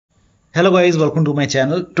Hello guys, welcome to my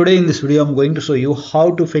channel. Today in this video I'm going to show you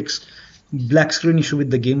how to fix black screen issue with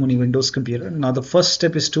the game on your Windows computer. Now the first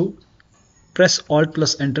step is to press Alt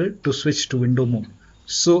plus Enter to switch to window mode.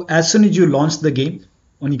 So as soon as you launch the game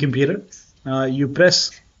on your computer, you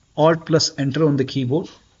press Alt plus Enter on the keyboard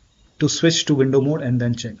to switch to window mode and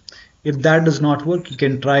then check. If that does not work, you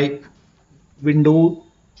can try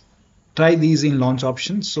these in launch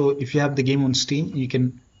options. So if you have the game on Steam, you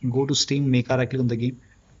can go to Steam, make a right click on the game,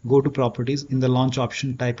 go to properties, in the launch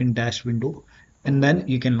option type in dash window, and then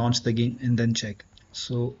you can launch the game and then check.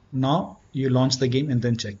 So now you launch the game and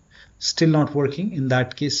then check. Still not working. In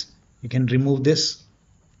that case, you can remove this.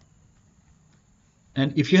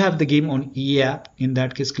 And if you have the game on EA app, in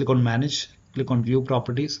that case click on manage, click on view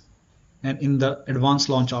properties, and in the advanced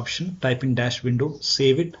launch option type in dash window,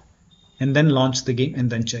 save it, and then launch the game and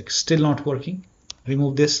then check. Still not working.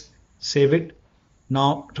 Remove this, save it.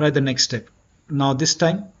 Now try the next step. Now this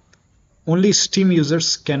time only Steam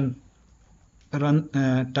users can run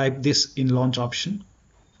type this in launch option.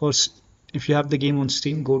 First, if you have the game on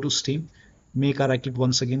Steam, go to Steam, make a right click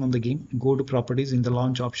once again on the game, go to properties, in the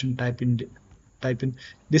launch option type in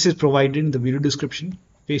this is provided in the video description,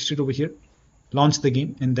 paste it over here, launch the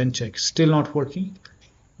game and then check. Still not working.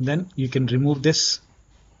 Then you can remove this,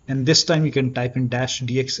 and this time you can type in dash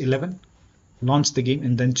 -dx11, launch the game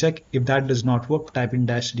and then check. If that does not work, type in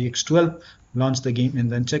dash -dx12, launch the game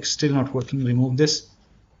and then check. Still not working. Remove this.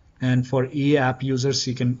 And for EA app users,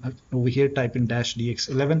 you can over here type in dash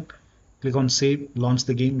 -dx11, click on save, launch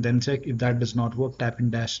the game, then check. If that does not work, type in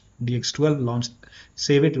dash -dx12, launch,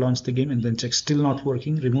 save it, launch the game and then check. Still not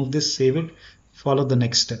working. Remove this, save it, follow the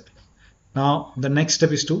next step. Now the next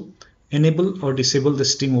step is to enable or disable the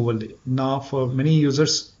Steam overlay. Now for many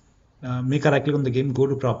users, make a right click on the game, go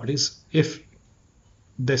to properties. If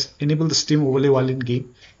this enable the Steam overlay while in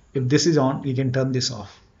game, if this is on, you can turn this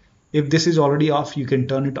off. If this is already off, you can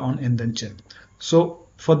turn it on and then check. So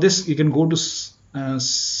for this, you can go to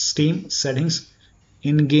Steam settings,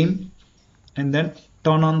 in game, and then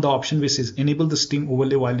turn on the option which is enable the Steam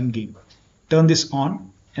overlay while in game. Turn this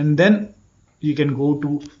on, and then you can go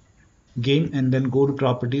to game and then go to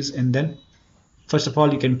properties, and then first of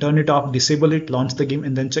all you can turn it off, disable it, launch the game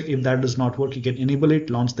and then check. If that does not work, you can enable it,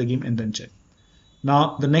 launch the game and then check.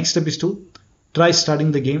 Now the next step is to try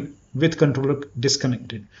starting the game with controller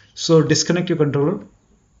disconnected. So disconnect your controller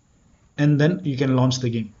and then you can launch the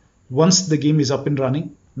game. Once the game is up and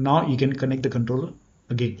running, now you can connect the controller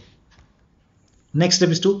again. Next step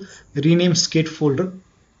is to rename skate folder.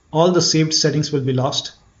 All the saved settings will be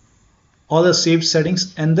lost. All the saved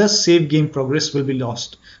settings and the save game progress will be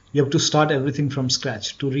lost. You have to start everything from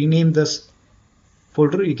scratch. To rename this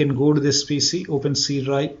folder, you can go to this PC, open C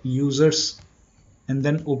drive, users, and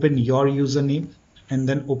then open your username, and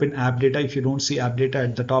then open AppData. If you don't see AppData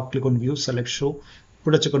at the top, click on view, select show,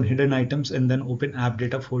 put a check on hidden items, and then open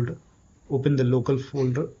AppData folder. Open the local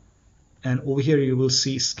folder, and over here you will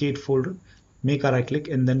see skate folder. Make a right click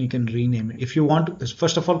and then you can rename it. If you want to,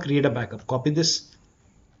 first of all, create a backup. Copy this,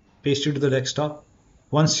 paste it to the desktop.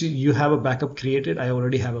 Once you have a backup created, I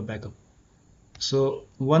already have a backup. So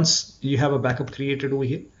once you have a backup created over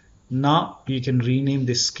here, now you can rename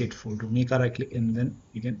this skate folder. Make a right click and then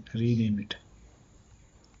you can rename it.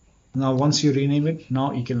 Now once you rename it,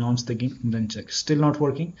 now you can launch the game and then check. Still not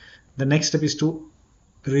working. The next step is to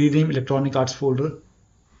rename Electronic Arts folder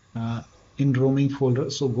in roaming folder.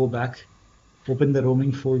 So go back, open the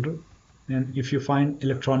roaming folder, and if you find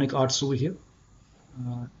Electronic Arts over here,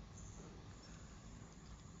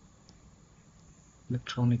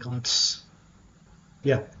 Electronic Arts,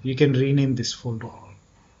 yeah, you can rename this folder.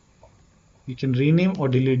 You can rename or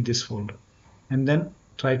delete this folder and then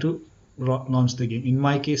try to launch the game. In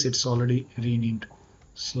my case, it's already renamed.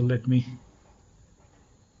 So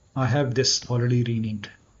I have this already renamed.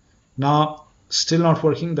 Now still not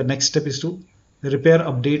working. The next step is to repair,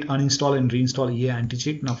 update, uninstall and reinstall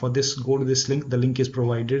EAAntiCheat. Now for this, go to this link. The link is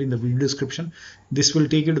provided in the video description. This will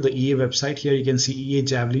take you to the EA website. Here you can see EA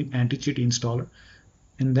Javelin AntiCheat installer,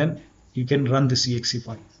 and then you can run this exe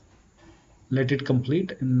file. Let it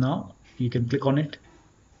complete, and now you can click on it.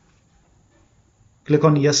 Click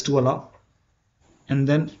on yes to allow, and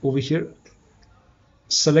then over here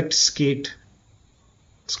select skate.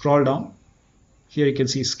 Scroll down. Here you can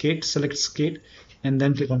see skate. Select skate and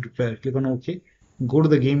then click on repair. Click on OK. Go to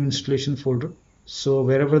the game installation folder. So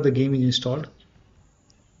wherever the game is installed,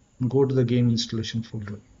 go to the game installation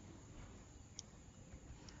folder.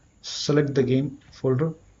 Select the game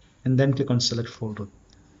folder and then click on select folder.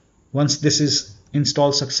 Once this is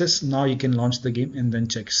install success, now you can launch the game and then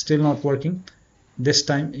check. Still not working. This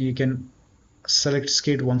time you can select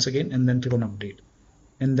skate once again and then click on update.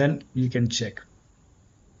 and then you can check.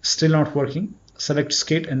 Still not working, select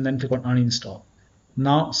skate and then click on uninstall.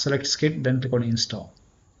 Now select skate, then click on install.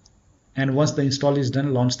 And once the install is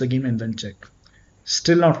done, launch the game and then check.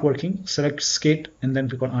 Still not working, select skate and then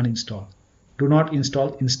click on uninstall. Do not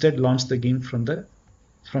install, instead launch the game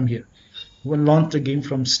from here. We'll launch the game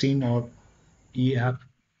from Steam or EApp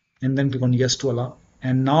and then click on yes to allow,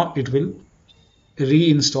 and now it will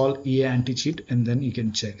reinstall EAAntiCheat and then you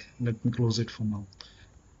can check. Let me close it for now.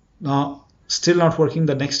 Now still not working,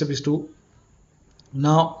 the next step is to,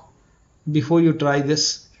 now before you try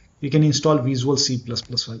this, you can install Visual C++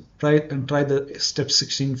 file. Try the step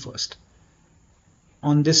 16 first.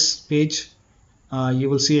 On this page you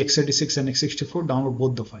will see x86 and x64. Download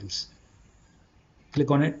both the files,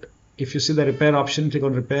 click on it. If you see the repair option, click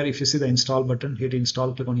on repair. If you see the install button, hit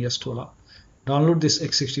install, click on yes to allow. Download this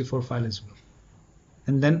x64 file as well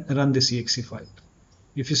and then run this exe file.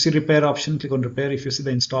 If you see repair option, click on repair. If you see the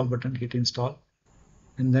install button, hit install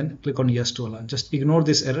and then click on yes to allow. Just ignore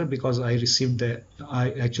this error because I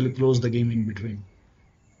actually closed the game in between.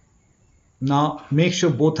 Now make sure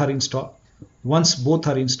both are installed. Once both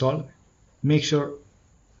are installed, make sure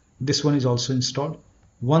this one is also installed.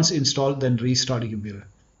 Once installed, then restart UBR,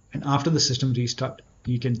 and after the system restart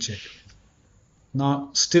you can check. Now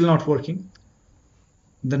still not working.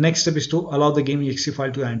 The next step is to allow the game exe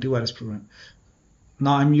file to antivirus program.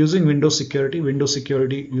 Now I'm using Windows Security. Windows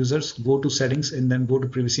Security users, go to settings and then go to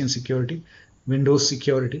privacy and security, Windows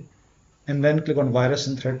Security, and then click on virus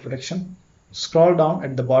and threat protection. Scroll down,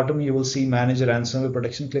 at the bottom you will see manage ransomware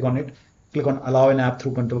protection. Click on it, click on allow an app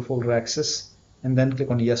through control folder access and then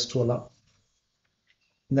click on yes to allow.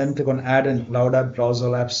 Then click on add and allowed app browser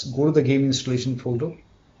apps. Go to the game installation folder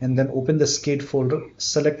and then open the skate folder.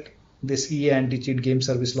 Select this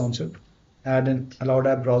EAAntiCheat.GameServiceLauncher. Add an allowed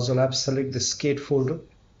app browser apps. Select the skate folder.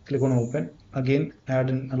 Click on open. Again add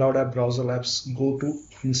an allowed app browser apps. Go to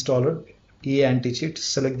installer EAAntiCheat.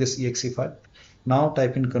 Select this exe file. Now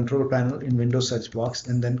type in control panel in Windows search box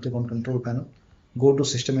and then click on control panel. Go to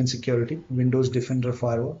system and security, Windows Defender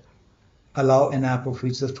Firewall. Allow an app or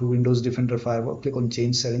feature through Windows Defender Firewall. Click on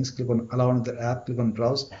change settings, click on allow another app, click on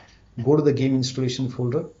browse. Go to the game installation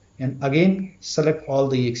folder and again select all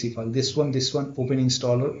the exe file. This one, open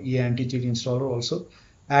installer, EAAntiCheat.Installer also.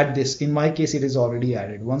 Add this. In my case it is already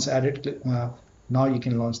added. Once added, click, now you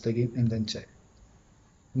can launch the game and then check.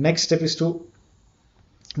 Next step is to,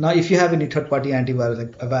 now if you have any third-party antivirus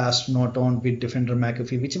like Avast, Norton, Bitdefender,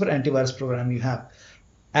 McAfee, whichever antivirus program you have,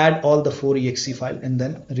 add all the 4 exe file and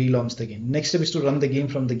then relaunch the game. Next step is to run the game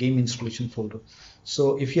from the game installation folder.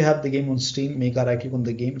 So if you have the game on Steam, make a right click on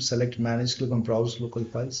the game, select manage, click on browse local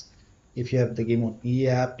files. If you have the game on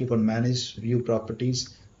EApp, click on manage, view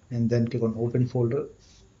properties and then click on open folder.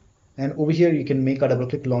 And over here you can make a double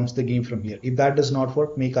click, launch the game from here. If that does not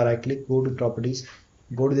work, make a right click, go to properties,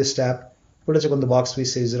 go to this tab, put a check on the box which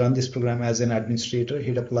says run this program as an administrator,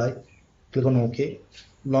 hit apply, click on OK,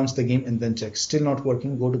 launch the game and then check. Still not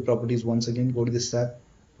working, go to properties once again, go to this tab,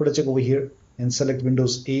 put a check over here and select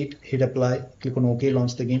Windows 8, hit apply, click on OK,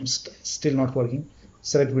 launch the game. Still not working,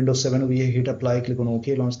 select Windows 7 over here, hit apply, click on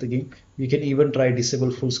OK, launch the game. You can even try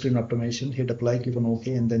disable full screen optimization, hit apply, click on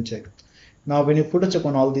OK and then check. Now when you put a check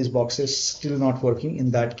on all these boxes, still not working,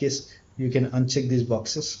 in that case you can uncheck these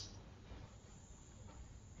boxes,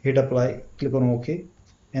 hit apply, click on OK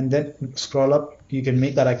and then scroll up. You can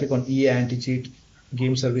make a right click on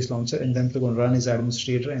EAAntiCheat.GameServiceLauncher and then click on run as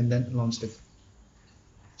administrator and then launch it.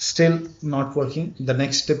 Still not working. The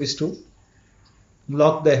next step is to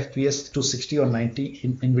lock the FPS to 60 or 90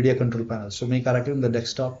 in NVIDIA control panel. So make a right click on the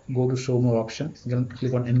desktop, go to show more option, again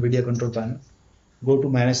click on NVIDIA control panel, go to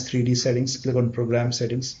manage 3D settings, click on program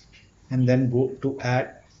settings and then go to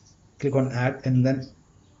add, click on add and then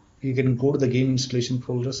you can go to the game installation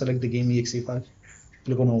folder, select the game exe file,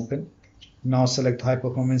 click on open. Now select high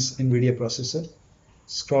performance NVIDIA processor,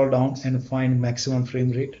 scroll down and find maximum frame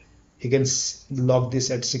rate. You can lock this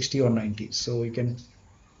at 60 or 90. So you can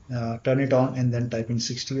turn it on and then type in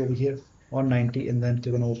 60 over here or 90 and then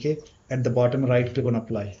click on OK. At the bottom right, click on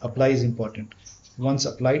apply. Apply is important. Once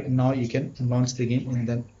applied, now you can launch the game and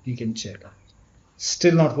then you can check.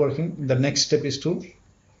 Still not working. The next step is to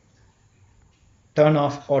turn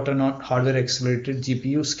off or turn on hardware accelerated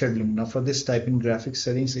GPU scheduling. Now for this, type in graphics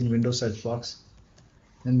settings in Windows search box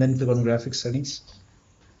and then click on graphics settings.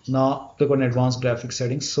 Now click on advanced graphics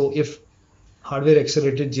settings. So if hardware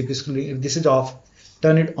accelerated GPU scheduling, if this is off,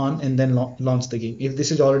 turn it on and then launch the game. If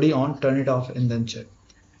this is already on, turn it off and then check.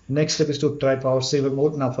 Next step is to try power saver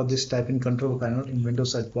mode. Now for this, type in control panel in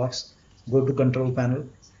Windows search box, go to control panel,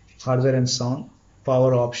 hardware and sound,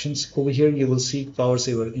 power options. Over here you will see power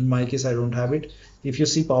saver. In my case I don't have it. If you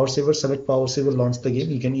see power saver, select power saver, launch the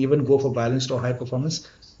game. You can even go for balanced or high performance,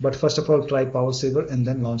 but first of all try power saver and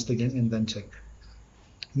then launch the game and then check.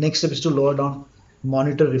 Next step is to lower down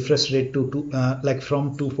monitor refresh rate to like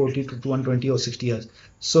from 240 to 120 or 60 Hz.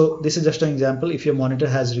 So this is just an example. If your monitor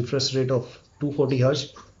has refresh rate of 240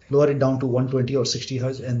 Hz, lower it down to 120 or 60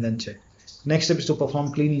 Hz and then check. Next step is to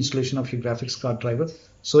perform clean installation of your graphics card driver.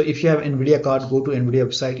 So if you have NVIDIA card, go to NVIDIA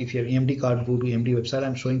website. If you have AMD card, go to AMD website.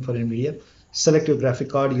 I'm showing for NVIDIA. Select your graphic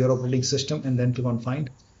card, your operating system, and then click on find.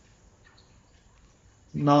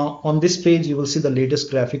 Now on this page you will see the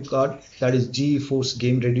latest graphic card, that is GeForce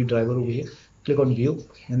Game Ready driver over here. Click on view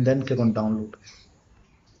and then click on download.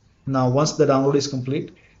 Now once the download is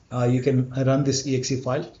complete, you can run this exe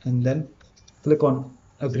file and then click on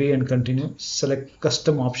agree and continue. Select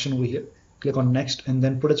custom option over here, click on next and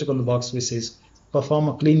then put a check on the box which says perform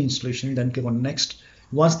a clean installation, then click on next.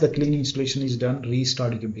 Once the clean installation is done,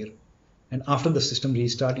 restart your computer, and after the system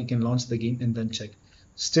restart you can launch the game and then check.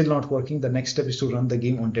 Still not working. The next step is to run the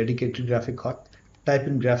game on dedicated graphic card. Type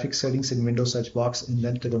in graphics settings in Windows search box and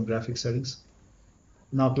then click on graphics settings.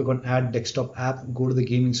 Now click on add desktop app, go to the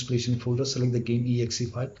game installation folder, select the game exe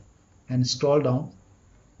file and scroll down.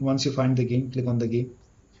 Once you find the game, click on the game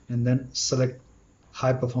and then select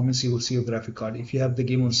high performance. You will see your graphic card. If you have the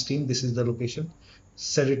game on Steam, this is the location.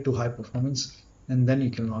 Set it to high performance and then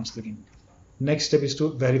you can launch the game. Next step is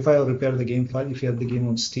to verify or repair the game file. If you have the game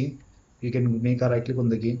on Steam, you can make a right click on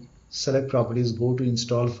the game, select properties, go to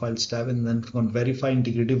install files tab and then click on verify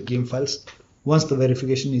integrative game files. Once the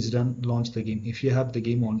verification is done, launch the game. If you have the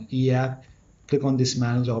game on EAApp, click on this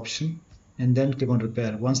manage option and then click on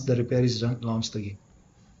repair. Once the repair is done, launch the game.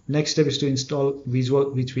 Next step is to install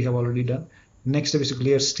Visual, which we have already done. Next step is to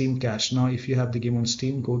clear Steam cache. Now if you have the game on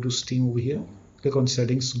Steam, go to Steam over here, click on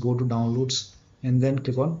settings, go to downloads and then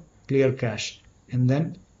click on clear cache and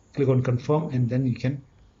then click on confirm and then you can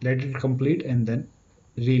let it complete and then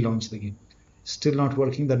relaunch the game. Still not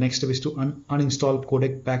working. The next step is to uninstall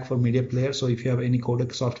codec pack for media player. So if you have any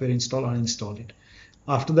codec software installed, uninstall it.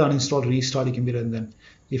 After the uninstall, restart your computer and then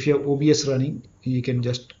if you have OBS running, you can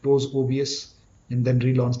just close OBS and then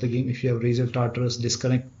relaunch the game. If you have Razer Tartarus,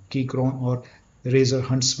 disconnect Keychron or Razer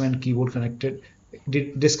Huntsman keyboard connected,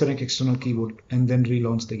 disconnect external keyboard and then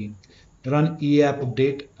relaunch the game. Run EAApp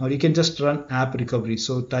update, or you can just run app recovery.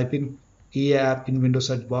 So type in EAApp in Windows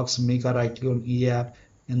search box, make a right click on EAApp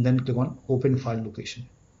and then click on open file location.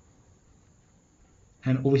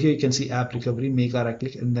 And over here you can see app recovery, make a right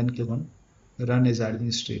click and then click on run as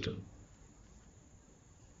administrator.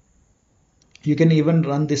 You can even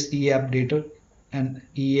run this EAApp updater and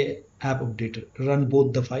EAApp updater. Run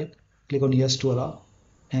both the file, click on yes to allow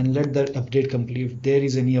and let the update complete. If there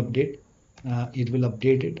is any update, it will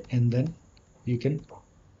update it and then you can,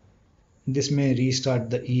 this may restart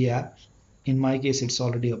the EAApp. In my case it's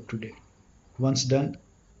already up to date. Once done,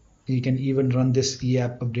 you can even run this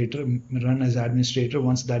EAApp updater, run as administrator.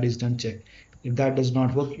 Once that is done, check. If that does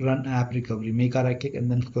not work, run app recovery, make a right click and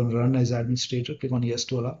then click on run as administrator, click on yes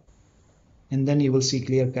to allow and then you will see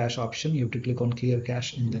clear cache option. You have to click on clear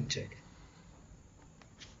cache and then check.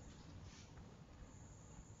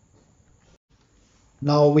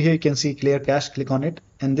 Now over here you can see clear cache, click on it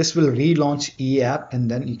and this will relaunch EAApp and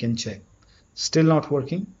then you can check. Still not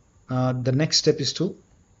working. The next step is to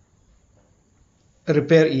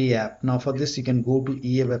repair EAApp. Now for this you can go to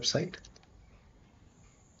EA website,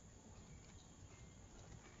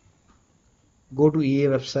 go to EA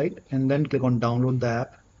website and then click on download the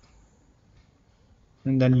app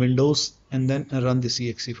and then Windows and then run this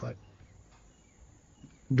exe file.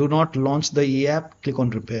 Do not launch the EAApp, click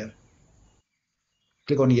on repair,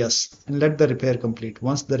 click on yes and let the repair complete.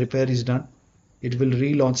 Once the repair is done, it will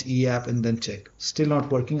relaunch EAApp and then check. Still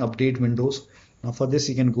not working, update Windows. Now for this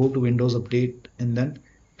you can go to Windows update and then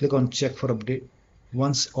click on check for update.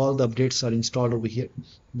 Once all the updates are installed over here,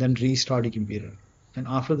 then restart your computer and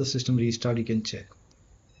after the system restart you can check.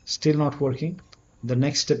 Still not working. The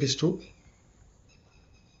next step is to,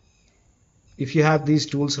 if you have these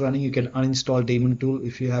tools running, you can uninstall daemon tool.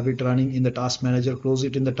 If you have it running in the task manager, close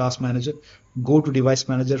it in the task manager, go to device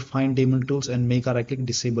manager, find daemon tools and make a right click,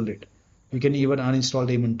 disable it. You can even uninstall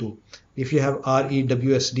daemon tool. If you have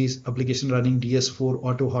REWSD application running, DS4,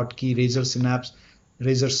 Auto Hotkey, Razer Synapse,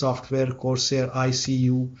 Razer Software, Corsair,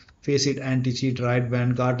 ICU, Faceit, AntiCheat, Riot,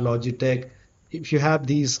 Vanguard, Logitech. If you have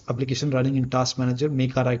these application running in task manager,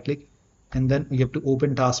 make a right click and then you have to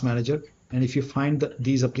open task manager. And if you find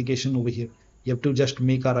these application over here, you have to just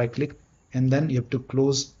make a right click and then you have to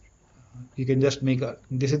close. You can just make a,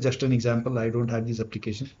 this is just an example, I don't have this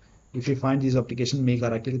application. If you find this application, make a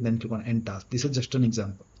right click, then click on end task. This is just an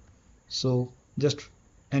example. So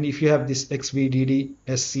and if you have this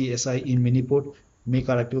XVDD/SCSI in miniport, make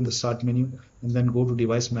a right click on the start menu and then go to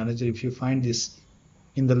device manager. If you find this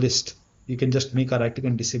in the list, you can just make a right click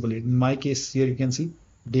and disable it. In my case here, you can see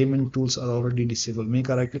daemon tools are already disabled. Make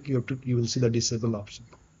a right click, you will see the disable option.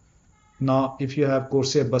 Now if you have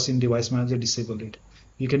Corsair bus in device manager, disable it.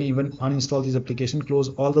 You can even uninstall this application, close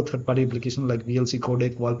all the third-party applications like VLC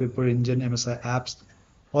codec, wallpaper engine, MSI apps,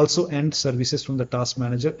 also end services from the task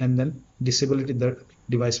manager, and then disable it in the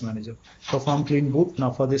device manager. Perform clean boot.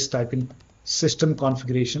 Now for this, type in system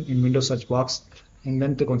configuration in Windows search box and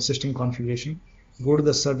then click on system configuration. Go to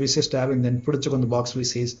the services tab and then put a check on the box which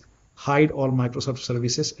says hide all Microsoft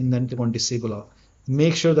services and then click on disable all.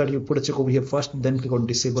 Make sure that you put a check over here first, then click on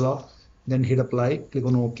disable all, then hit apply, click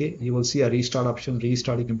on OK. You will see a restart option,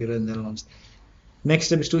 restart your computer and then launch. Next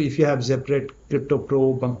step is to, if you have Zepret, Crypto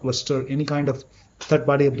Pro, Bunkbuster, any kind of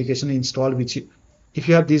third-party application installed, if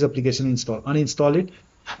you have these applications installed, uninstall it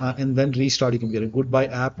and then restart your computer. Goodbye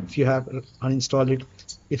app, if you have uninstalled it.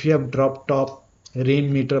 If you have DropTop,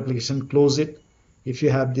 Rainmeter application, close it. If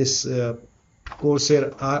you have this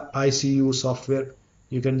Corsair ICU software,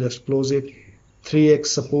 you can just close it. 3x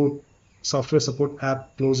support, software support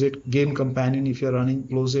app, close it. Game companion, if you're running,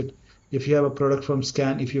 close it. If you have a product from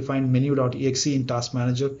scan, if you find menu.exe in task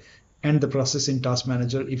manager and the process in task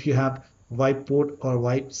manager, if you have Vipeport or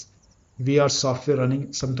Vipes VR software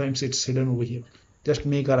running, sometimes it's hidden over here. Just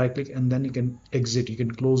make a right click and then you can exit. You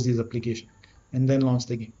can close this application and then launch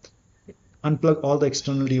the game. Unplug all the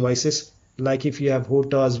external devices, like if you have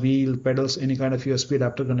HOTAS, wheel, pedals, any kind of USB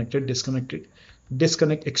adapter connected, disconnect it.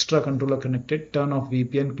 Disconnect extra controller connected, turn off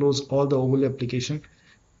VPN, close all the overlay application.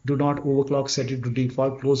 Do not overclock, set it to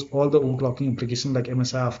default, close all the overclocking applications like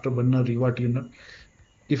MSI, Afterburner, Riva Tuner.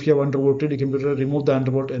 If you have undervolted your computer, remove the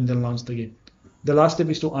undervolt and then launch the game. The last step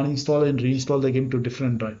is to uninstall and reinstall the game to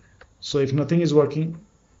different drive. So if nothing is working,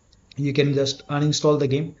 you can just uninstall the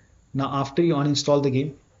game. Now after you uninstall the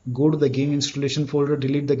game, go to the game installation folder,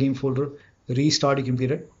 delete the game folder, restart your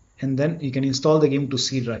computer, and then you can install the game to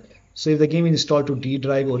C drive. So if the game is installed to D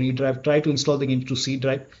drive or E drive, try to install the game to C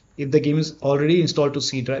drive. If the game is already installed to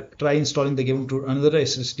C drive, try installing the game to another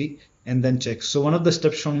SSD and then check. So one of the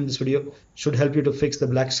steps shown in this video should help you to fix the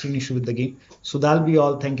black screen issue with the game. So that'll be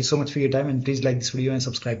all. Thank you so much for your time, and please like this video and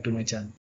subscribe to my channel.